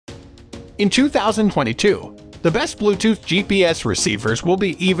In 2022, the best Bluetooth GPS receivers will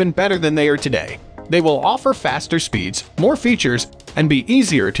be even better than they are today. They will offer faster speeds, more features, and be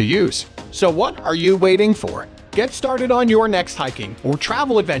easier to use. So what are you waiting for? Get started on your next hiking or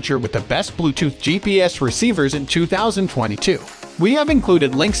travel adventure with the best Bluetooth GPS receivers in 2022. We have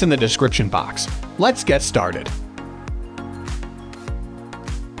included links in the description box. Let's get started.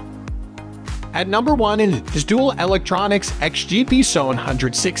 At number 1 is Dual Electronics XGP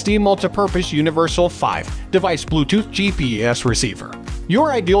 160 Multipurpose Universal 5-Device Bluetooth GPS Receiver.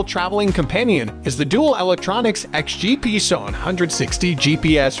 Your ideal traveling companion is the Dual Electronics XGP 160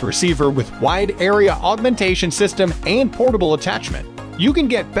 GPS receiver with wide area augmentation system and portable attachment. You can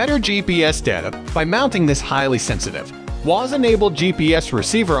get better GPS data by mounting this highly sensitive, WAS-enabled GPS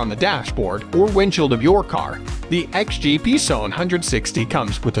receiver on the dashboard or windshield of your car. The XGP 160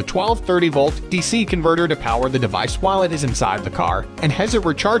 comes with a 1230-volt DC converter to power the device while it is inside the car and has a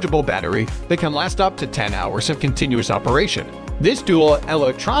rechargeable battery that can last up to 10 hours of continuous operation. This Dual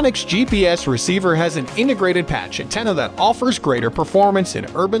Electronics GPS receiver has an integrated patch antenna that offers greater performance in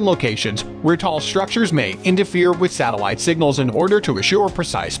urban locations where tall structures may interfere with satellite signals in order to assure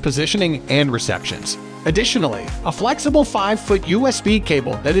precise positioning and receptions. Additionally, a flexible 5-foot USB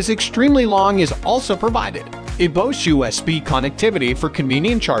cable that is extremely long is also provided. It boasts USB connectivity for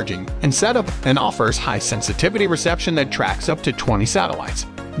convenient charging and setup and offers high-sensitivity reception that tracks up to 20 satellites.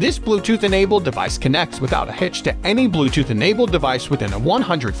 This Bluetooth-enabled device connects without a hitch to any Bluetooth-enabled device within a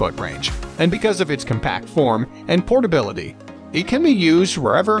 100-foot range, and because of its compact form and portability, it can be used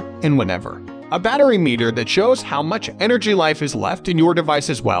wherever and whenever. A battery meter that shows how much energy life is left in your device,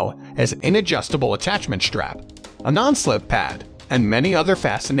 as well as an adjustable attachment strap, a non-slip pad, and many other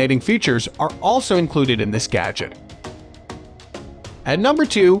fascinating features are also included in this gadget. At number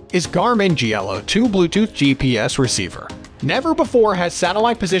 2 is Garmin GLO 2 Bluetooth GPS Receiver. Never before has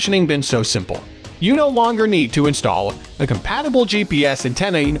satellite positioning been so simple. You no longer need to install a compatible GPS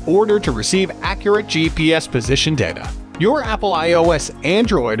antenna in order to receive accurate GPS position data. Your Apple iOS,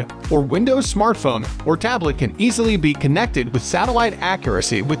 Android, or Windows smartphone or tablet can easily be connected with satellite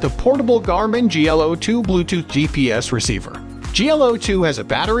accuracy with the portable Garmin GLO 2 Bluetooth GPS receiver. GLO 2 has a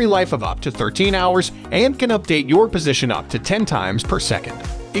battery life of up to 13 hours and can update your position up to 10 times per second.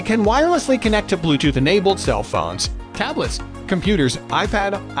 It can wirelessly connect to Bluetooth-enabled cell phones, tablets, computers,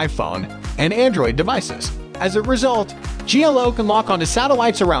 iPad, iPhone, and Android devices. As a result, GLO can lock onto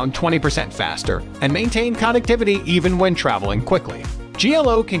satellites around 20% faster and maintain connectivity even when traveling quickly.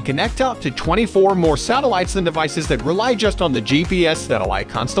 GLO can connect up to 24 more satellites than devices that rely just on the GPS satellite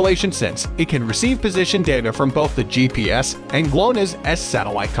constellation, since it can receive position data from both the GPS and GLONASS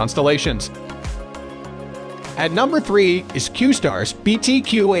satellite constellations. At number 3 is Qstarz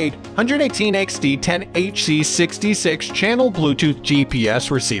BTQ818XD 10HC 66-channel Bluetooth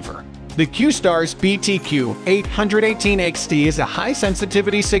GPS receiver. The Qstarz BTQ818XD is a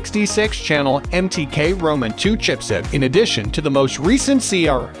high-sensitivity 66-channel MTK Roman 2 chipset in addition to the most recent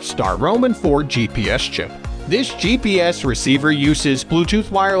Qstarz Roman 4 GPS chip. This GPS receiver uses Bluetooth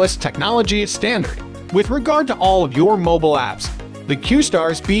wireless technology as standard. With regard to all of your mobile apps, the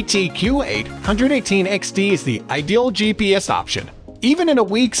Qstarz BTQ818XD is the ideal GPS option. Even in a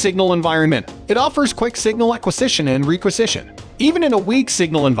weak signal environment, it offers quick signal acquisition and requisition. Even in a weak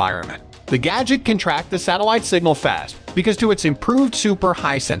signal environment, the gadget can track the satellite signal fast because to its improved super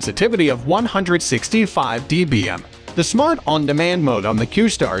high sensitivity of 165 dBm. The Smart On-Demand mode on the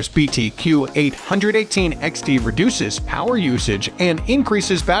Qstarz BTQ818XD reduces power usage and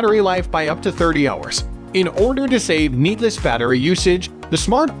increases battery life by up to 30 hours. In order to save needless battery usage, the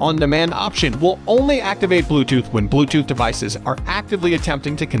Smart On-Demand option will only activate Bluetooth when Bluetooth devices are actively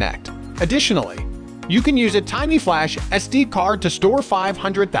attempting to connect. Additionally, you can use a tiny flash SD card to store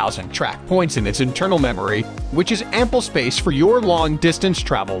 500,000 track points in its internal memory, which is ample space for your long-distance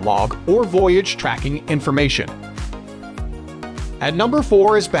travel log or voyage tracking information. At number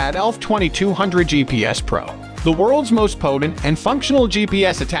 4 is Bad Elf 2200 GPS Pro. The world's most potent and functional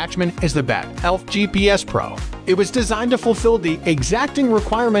GPS attachment is the Bad Elf GPS Pro. It was designed to fulfill the exacting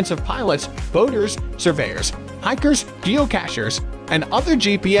requirements of pilots, boaters, surveyors, hikers, geocachers, and other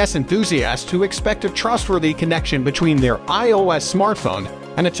GPS enthusiasts who expect a trustworthy connection between their iOS smartphone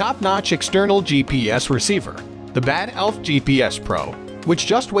and a top-notch external GPS receiver. The Bad Elf GPS Pro, which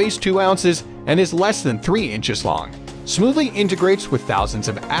just weighs 2 ounces and is less than 3 inches long, smoothly integrates with thousands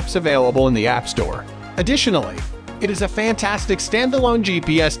of apps available in the App Store. Additionally, it is a fantastic standalone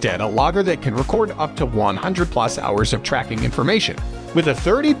GPS data logger that can record up to 100+ hours of tracking information. With a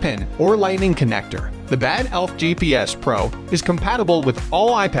 30-pin or Lightning connector, the Bad Elf GPS Pro is compatible with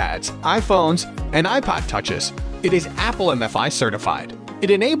all iPads, iPhones, and iPod Touches. It is Apple MFI certified. It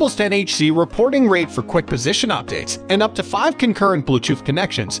enables 10 HZ reporting rate for quick position updates and up to 5 concurrent Bluetooth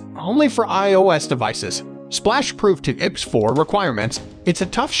connections, only for iOS devices. Splash-proof to IPS4 requirements, it's a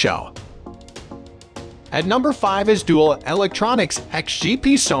tough show. At number 5 is Dual Electronics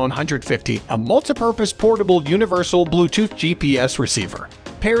XGP Zone 150, a multipurpose portable universal Bluetooth GPS receiver.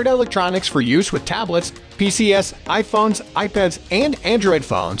 Paired electronics for use with tablets, PCs, iPhones, iPads, and Android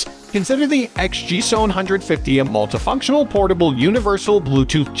phones. Consider the XG Zone 150 a multifunctional portable universal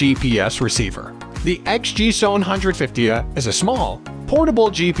Bluetooth GPS receiver. The XG Zone 150 is a small, portable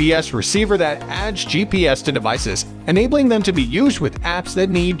GPS receiver that adds GPS to devices, enabling them to be used with apps that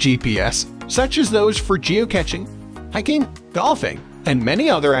need GPS, such as those for geocaching, hiking, golfing, and many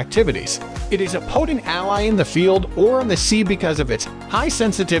other activities. It is a potent ally in the field or on the sea because of its high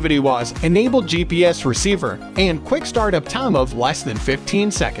sensitivity WAS-enabled GPS receiver and quick startup time of less than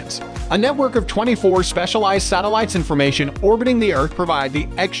 15 seconds. A network of 24 specialized satellites information orbiting the Earth provide the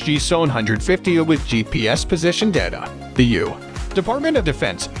XG Zone 150 with GPS position data. The U.S. Department of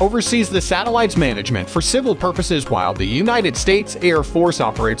Defense oversees the satellite's management for civil purposes while the United States Air Force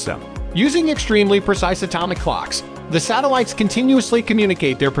operates them. Using extremely precise atomic clocks, the satellites continuously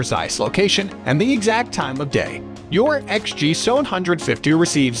communicate their precise location and the exact time of day. Your XG Zone 150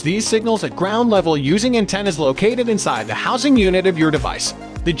 receives these signals at ground level using antennas located inside the housing unit of your device.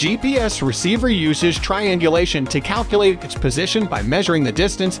 The GPS receiver uses triangulation to calculate its position by measuring the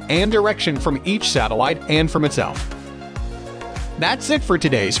distance and direction from each satellite and from itself. That's it for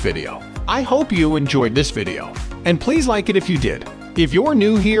today's video. I hope you enjoyed this video, and please like it if you did. If you're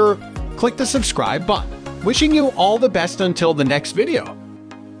new here, click the subscribe button. Wishing you all the best until the next video.